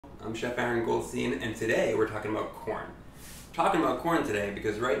I'm Chef Aaron Goldstein, and today we're talking about corn. We're talking about corn today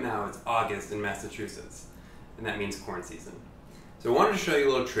because right now it's August in Massachusetts, and that means corn season. So I wanted to show you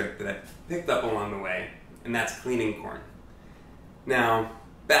a little trick that I picked up along the way, and that's cleaning corn. Now,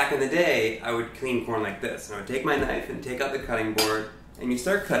 back in the day, I would clean corn like this. And I would take my knife and take out the cutting board, and you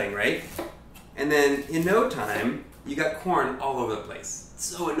start cutting, right? And then in no time, you got corn all over the place. It's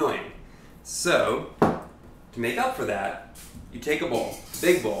so annoying. So, to make up for that, you take a bowl,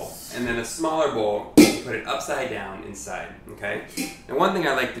 big bowl, and then a smaller bowl, you put it upside down inside, okay? And one thing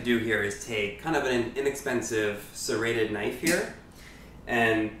I like to do here is take kind of an inexpensive serrated knife here,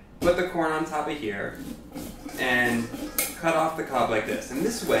 and put the corn on top of here, and cut off the cob like this. And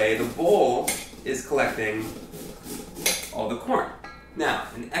this way, the bowl is collecting all the corn. Now,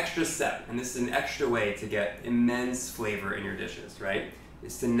 an extra step, and this is an extra way to get immense flavor in your dishes, right?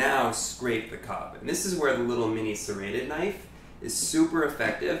 Is to now scrape the cob. And this is where the little mini serrated knife is super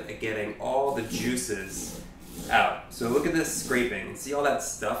effective at getting all the juices out. So look at this scraping, and see all that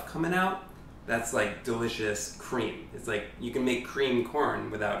stuff coming out? That's like delicious cream. It's like you can make cream corn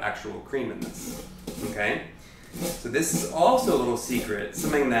without actual cream in this, okay? So this is also a little secret,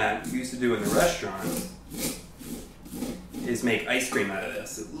 something that we used to do in the restaurant, is make ice cream out of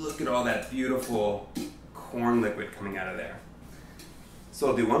this. Look at all that beautiful corn liquid coming out of there. So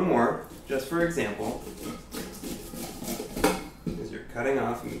I'll do one more, just for example. As you're cutting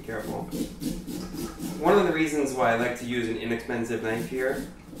off, and be careful. One of the reasons why I like to use an inexpensive knife here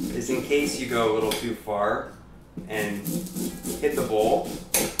is in case you go a little too far and hit the bowl,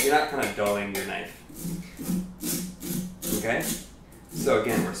 you're not kind of dulling your knife. Okay? So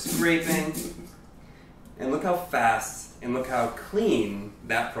again, we're scraping, and look how fast and look how clean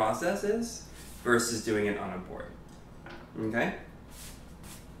that process is versus doing it on a board. Okay?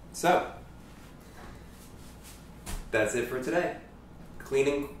 So, that's it for today.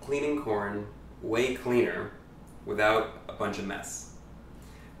 Cleaning corn way cleaner without a bunch of mess.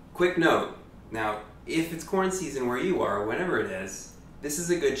 Quick note, now if it's corn season where you are, whenever it is, this is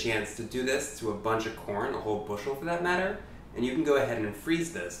a good chance to do this to a bunch of corn, a whole bushel for that matter, and you can go ahead and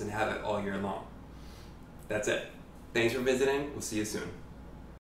freeze this and have it all year long. That's it. Thanks for visiting. We'll see you soon.